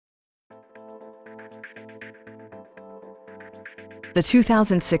The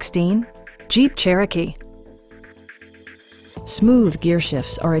 2016 Jeep Cherokee. Smooth gear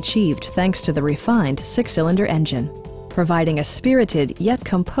shifts are achieved thanks to the refined 6-cylinder engine, providing a spirited yet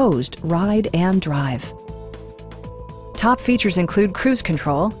composed ride and drive. Top features include cruise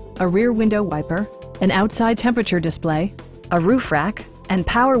control, a rear window wiper, an outside temperature display, a roof rack, and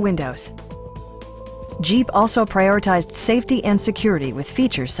power windows. Jeep also prioritized safety and security with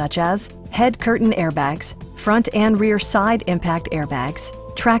features such as head curtain airbags, front and rear side impact airbags,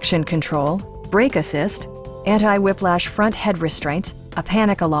 traction control, brake assist, anti-whiplash front head restraints, a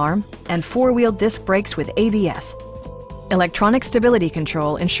panic alarm, and 4-wheel disc brakes with ABS. Electronic stability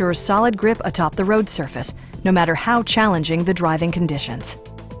control ensures solid grip atop the road surface, no matter how challenging the driving conditions.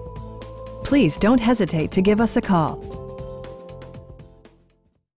 Please don't hesitate to give us a call.